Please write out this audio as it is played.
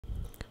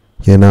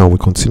Here now we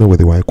continue with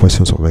the Waec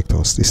questions of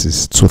vectors. This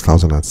is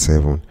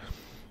 2007,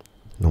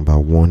 number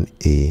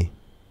 1A.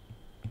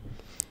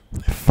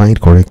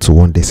 Find correct to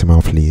one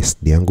decimal place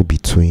the angle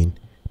between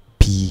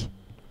P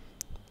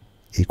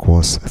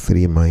equals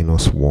 3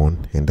 minus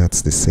 1, and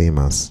that's the same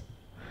as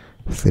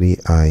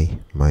 3i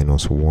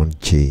minus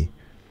 1j,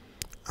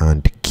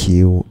 and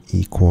Q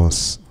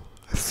equals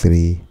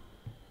 3,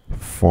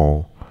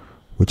 4,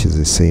 which is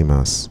the same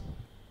as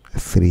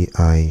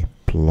 3i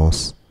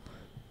plus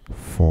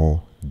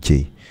 4j.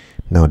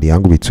 Now the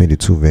angle between the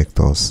two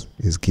vectors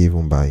is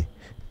given by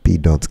P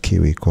dot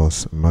Q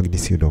equals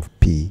magnitude of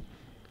P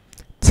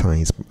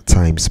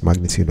times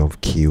magnitude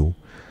of Q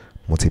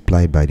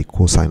multiplied by the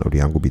cosine of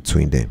the angle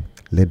between them.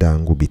 Let the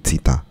angle be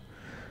theta.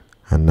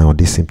 And now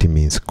this simply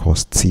means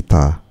cos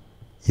theta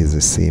is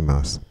the same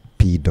as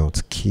P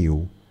dot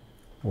Q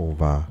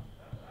over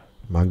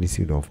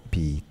magnitude of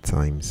P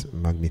times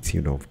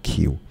magnitude of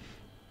Q,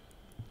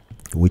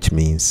 which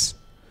means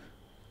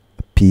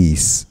P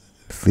is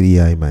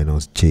 3i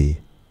minus j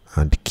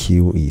and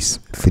Q is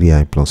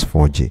 3i plus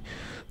 4j.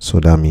 So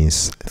that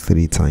means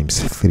 3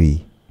 times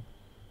 3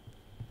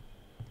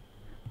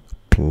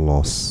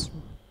 plus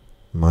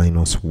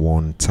minus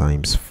 1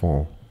 times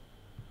 4.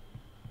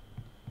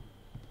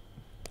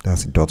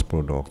 That's the dot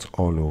product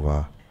all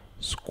over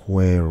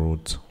square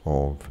root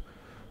of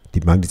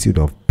the magnitude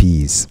of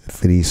P is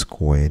 3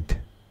 squared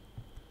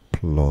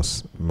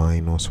plus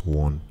minus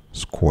 1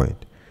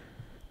 squared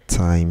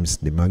times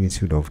the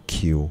magnitude of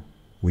Q,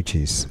 which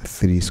is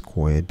 3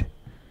 squared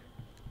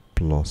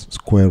plus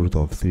square root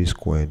of 3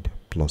 squared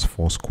plus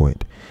 4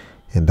 squared,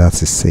 and that's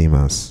the same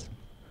as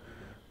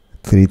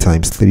 3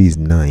 times 3 is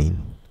 9,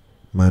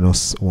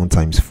 minus 1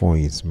 times 4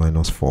 is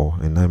minus 4,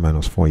 and 9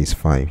 minus 4 is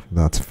 5.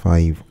 That's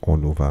 5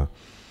 all over.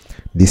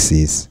 This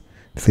is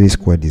 3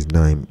 squared is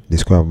 9, the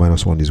square of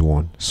minus 1 is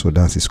 1, so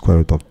that's the square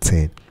root of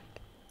 10.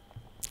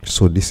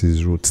 So this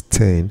is root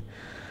 10,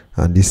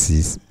 and this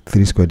is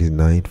 3 squared is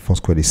 9, 4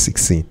 squared is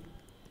 16.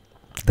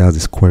 That's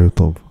the square root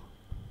of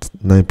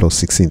 9 plus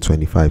 16,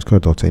 25. Square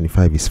root of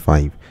 25 is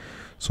 5.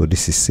 So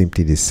this is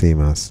simply the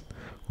same as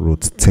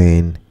root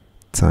 10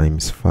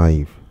 times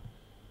 5.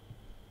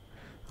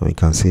 And we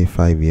can say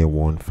 5 here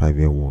 1, 5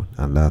 here 1,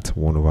 and that's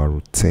 1 over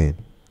root 10.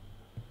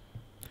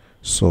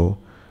 So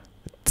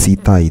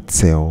theta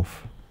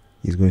itself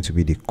is going to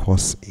be the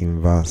cos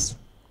inverse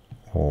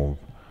of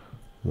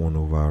 1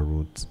 over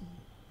root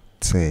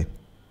 10,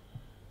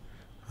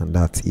 and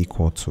that's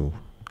equal to,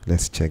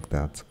 let's check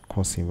that,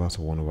 cos inverse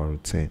of 1 over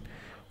root 10,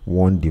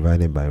 1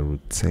 divided by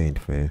root 10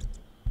 first,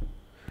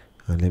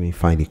 and let me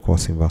find the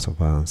cos inverse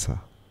of our answer,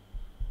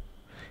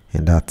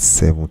 and that's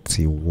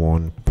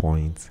 71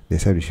 point. They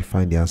said we should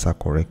find the answer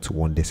correct to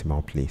one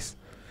decimal place,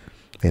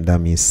 and that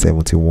means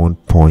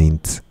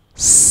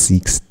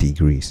 71.6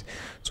 degrees.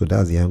 So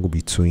that's the angle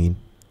between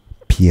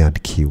P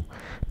and Q.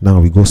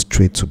 Now we go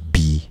straight to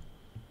B.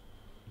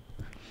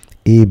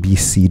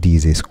 ABCD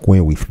is a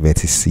square with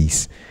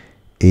vertices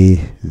A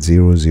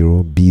 0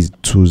 0, B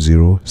 2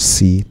 0,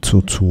 C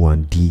 2 2,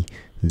 and D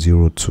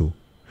 0 2.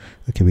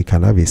 Okay, we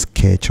can have a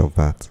sketch of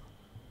that.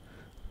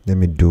 Let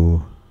me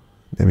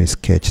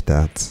sketch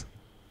that.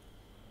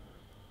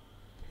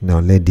 Now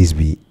let this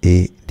be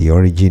A, the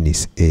origin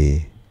is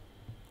A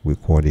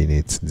with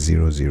coordinates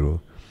 0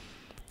 0,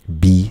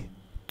 B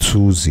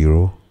 2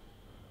 0,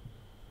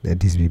 let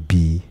this be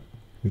B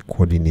with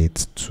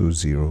coordinates 2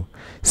 0,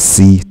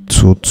 C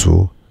 2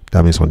 2,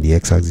 that means on the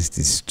x-axis it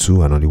is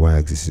 2 and on the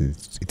y-axis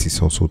it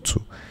is also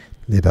 2.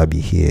 Let that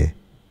be here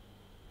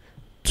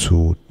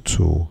 2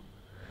 2,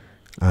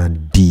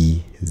 and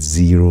D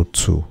 0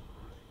 2,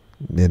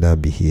 let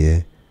that be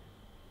here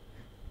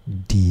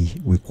D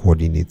with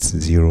coordinates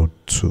 0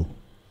 2.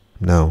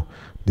 Now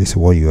this is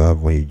what you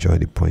have when you join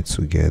the points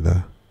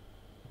together.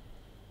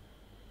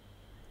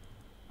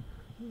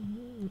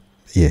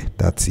 Yeah,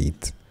 that's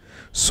it.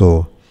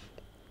 So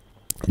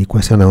the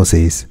question now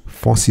says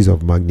forces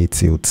of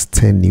magnitudes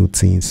 10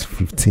 newtons,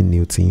 15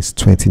 newtons,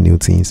 20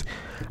 newtons,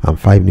 and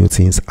 5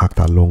 newtons act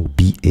along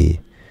BA,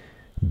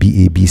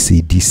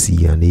 BC,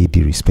 DC, and AD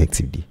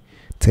respectively.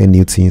 10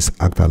 newtons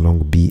act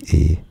along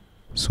BA,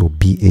 so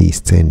BA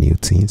is 10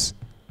 newtons.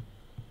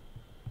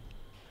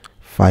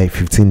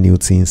 15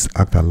 newtons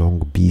act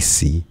along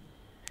BC,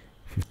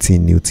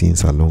 15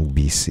 newtons along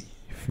BC,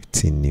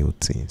 15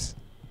 newtons.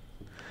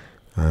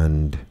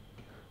 And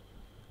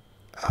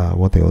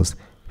what else?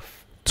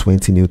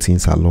 20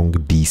 newtons along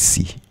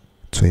DC,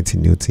 20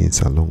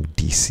 newtons along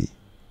DC.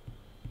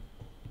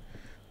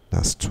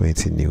 That's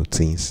 20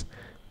 newtons.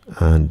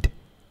 And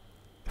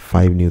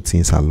 5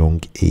 newtons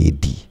along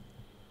AD,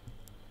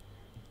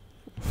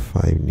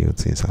 5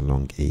 newtons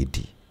along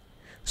AD.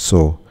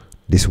 So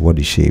this is what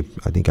the shape,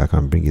 I think I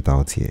can bring it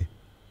out here.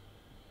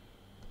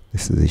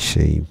 This is the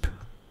shape.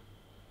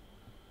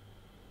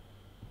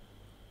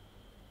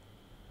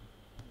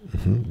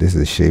 This is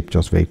the shape,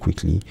 just very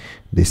quickly.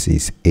 This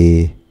is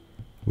A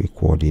with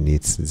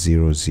coordinates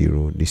 0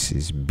 0. This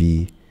is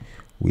B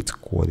with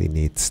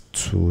coordinates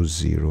 2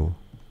 0.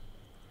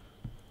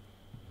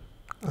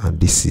 And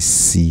this is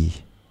C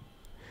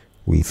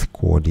with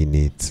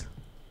coordinate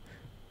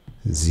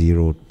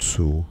 0,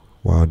 2,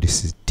 while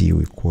this is D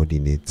with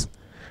coordinates.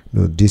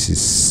 No, this is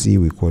C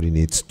with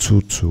coordinates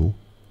 2, 2.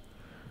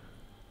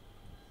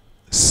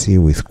 C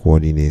with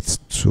coordinates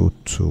 2,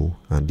 2,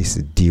 and this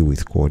is D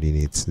with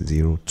coordinates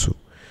 0, 2.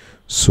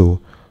 So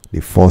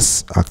the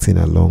force acting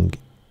along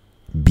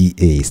BA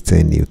is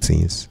 10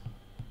 newtons.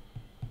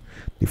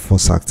 The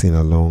force acting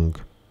along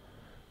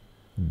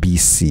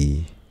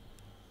BC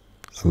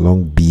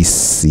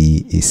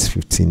is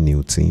 15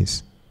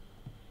 newtons.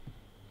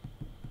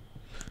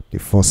 The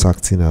force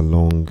acting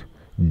along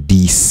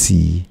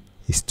DC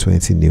is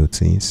 20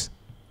 newtons.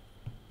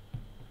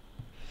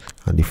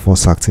 And the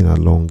force acting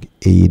along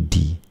AD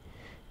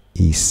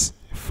is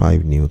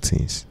 5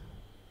 newtons.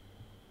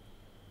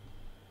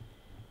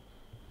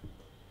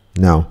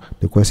 Now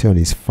the question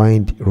is,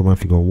 find Roman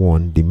figure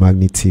 1 the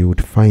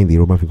magnitude, find the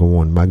Roman figure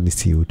 1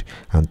 magnitude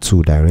and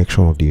 2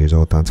 direction of the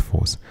resultant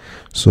force.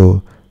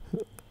 So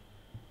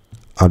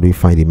how do we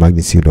find the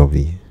magnitude of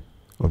the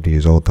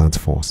resultant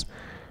force?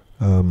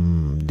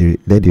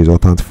 Let the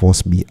resultant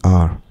force be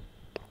R.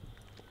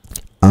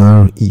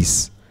 R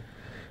is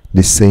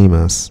the same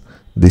as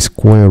the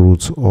square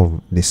root of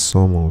the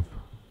sum of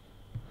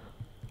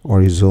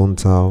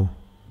horizontal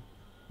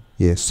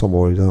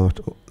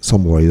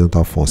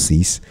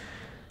forces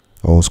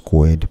all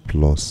squared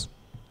plus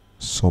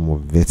sum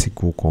of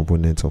vertical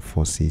components of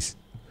forces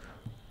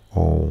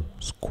all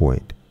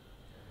squared.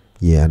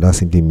 Yeah, that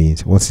simply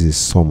means, what is the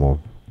sum of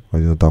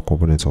horizontal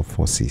components of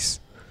forces?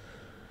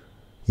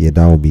 Yeah,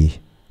 that will be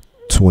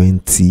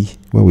 20.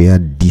 When we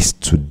add this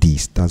to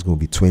this, that's going to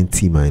be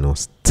 20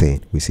 minus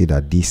 10. We say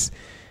that this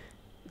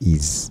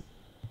is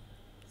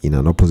in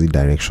an opposite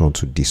direction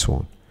to this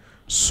one.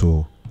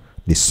 So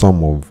the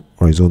sum of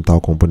horizontal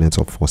components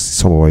of forces,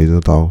 sum of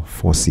horizontal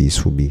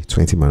forces will be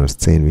 20 minus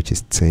 10, which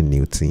is 10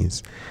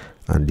 newtons,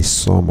 and the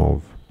sum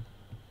of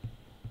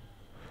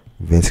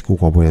vertical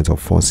components of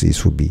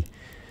forces will be,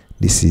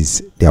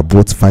 they are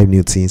both 5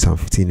 newtons and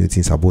 15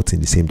 newtons, are both in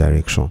the same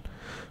direction,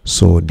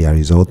 so their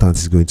resultant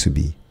is going to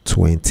be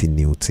 20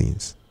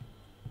 newtons.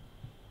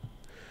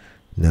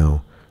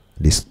 Now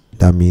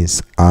that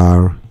means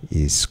R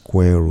is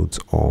square root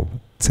of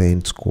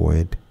 10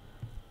 squared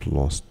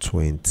plus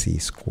 20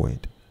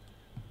 squared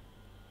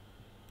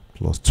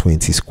plus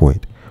 20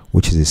 squared,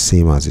 which is the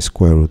same as the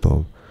square root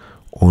of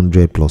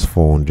 100 plus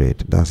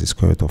 400. That's the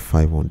square root of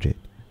 500,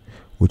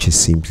 which is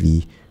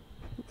simply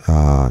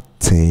 10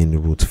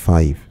 root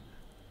 5.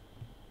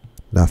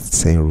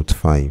 That's 10 root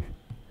 5.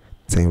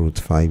 10 root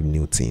 5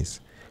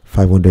 newtons.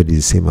 500 is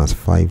the same as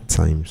 5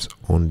 times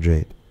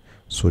 100.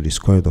 So the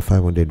square root of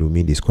 500 will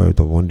mean the square root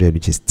of 100,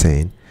 which is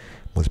 10,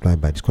 multiplied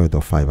by the square root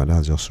of 5, and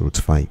that's just root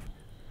 5.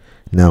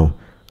 Now,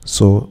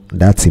 so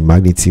that's the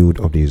magnitude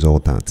of the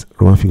resultant.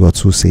 Roman figure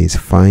 2 says,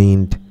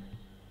 find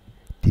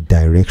the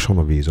direction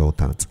of the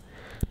resultant.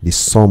 The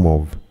sum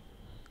of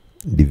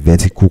the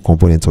vertical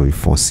component of the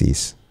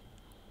forces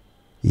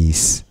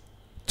is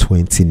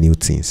 20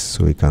 newtons.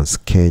 So we can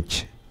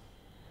sketch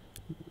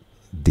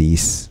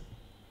this.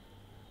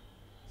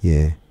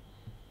 Yeah,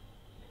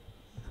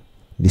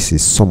 this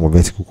is sum of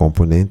vertical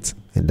component,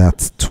 and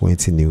that's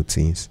 20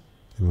 newtons.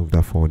 Move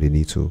that forward a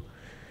little.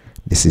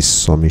 This is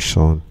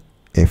summation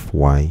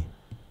Fy,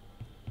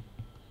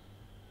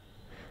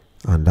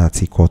 and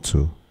that's equal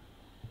to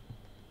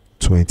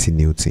 20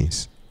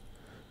 newtons.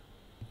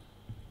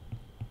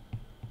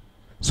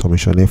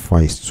 Summation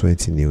Fy is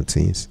 20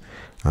 newtons,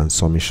 and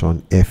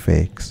summation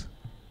Fx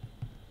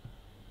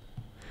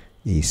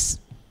is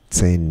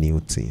 10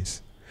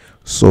 newtons.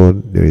 So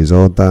the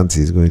resultant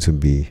is going to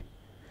be,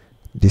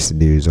 this is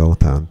the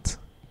resultant,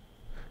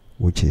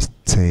 which is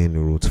 10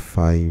 root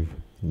 5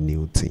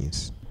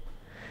 newtons.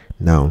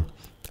 Now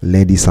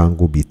let this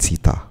angle be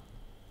theta.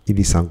 If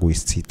this angle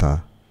is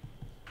theta,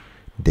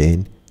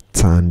 then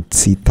tan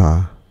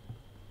theta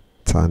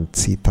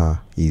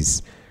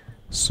is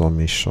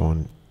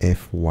summation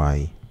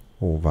Fy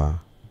over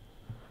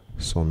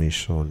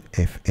summation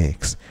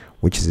Fx,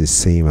 which is the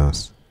same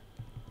as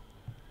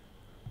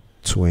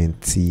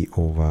 20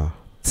 over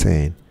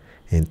 10,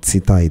 and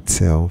theta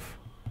itself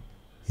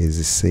is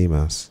the same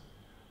as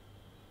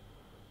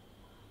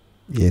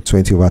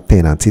 20 over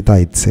 10, and theta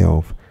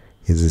itself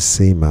is the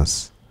same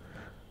as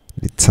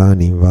the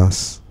tan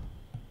inverse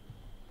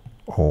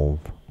of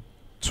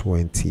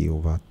 20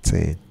 over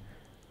 10.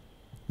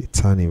 The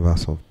tan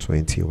inverse of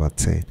 20 over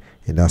 10,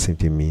 and that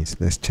simply means,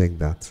 let's check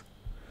that,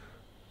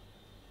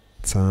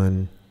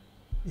 tan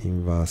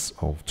inverse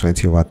of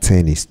 20 over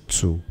 10 is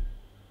 2,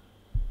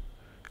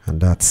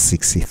 and that's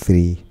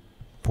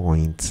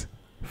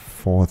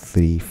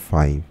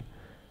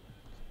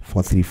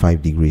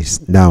 63.435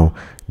 degrees. Now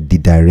the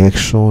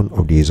direction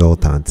of the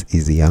resultant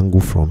is the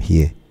angle from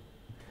here.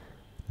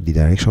 The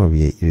direction of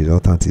the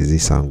resultant is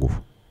this angle.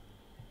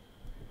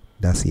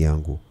 That's the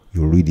angle.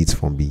 You read it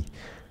from the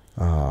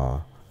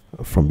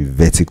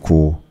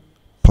vertical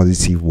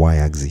positive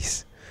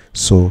y-axis.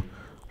 So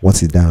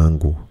what is that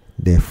angle?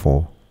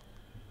 Therefore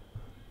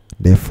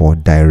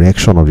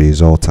direction of the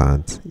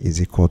resultant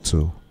is equal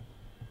to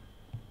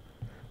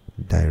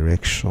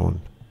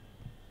direction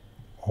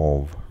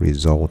of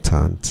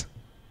resultant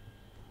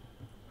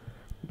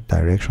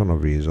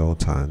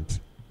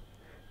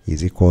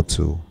is equal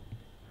to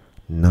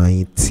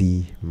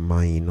 90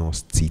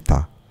 minus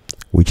theta,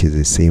 which is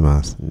the same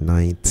as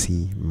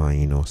 90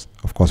 minus,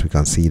 of course we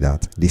can see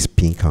that this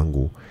pink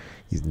angle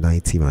is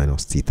 90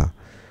 minus theta,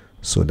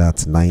 so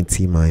that's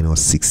 90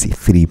 minus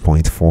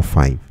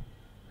 63.45,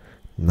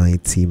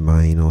 90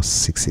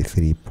 minus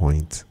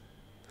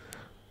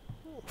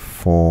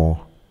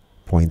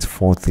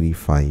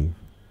 63.435,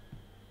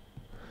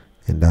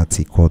 and that's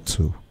equal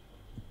to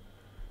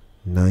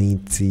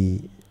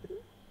 90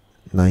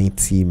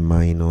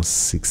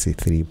 minus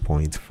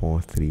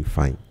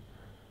 63.435,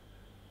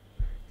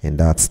 and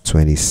that's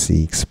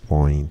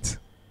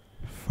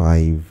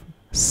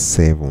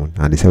 26.57,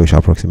 and they say we shall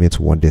approximate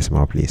to 1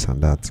 decimal place,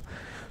 and that's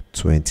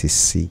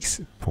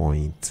 26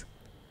 point.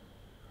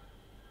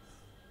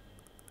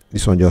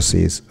 This one just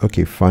says,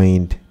 okay,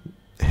 find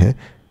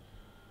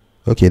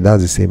okay,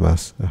 that's the same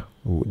as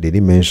they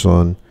didn't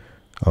mention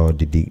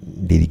the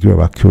degree of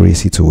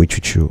accuracy to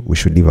which we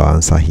should leave our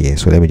answer here,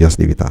 so let me just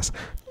leave it as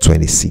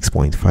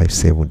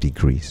 26.57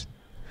 degrees,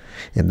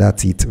 and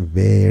that's it.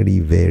 Very,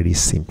 very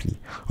simply.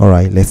 All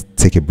right, let's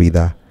take a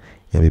breather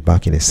and be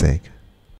back in a sec.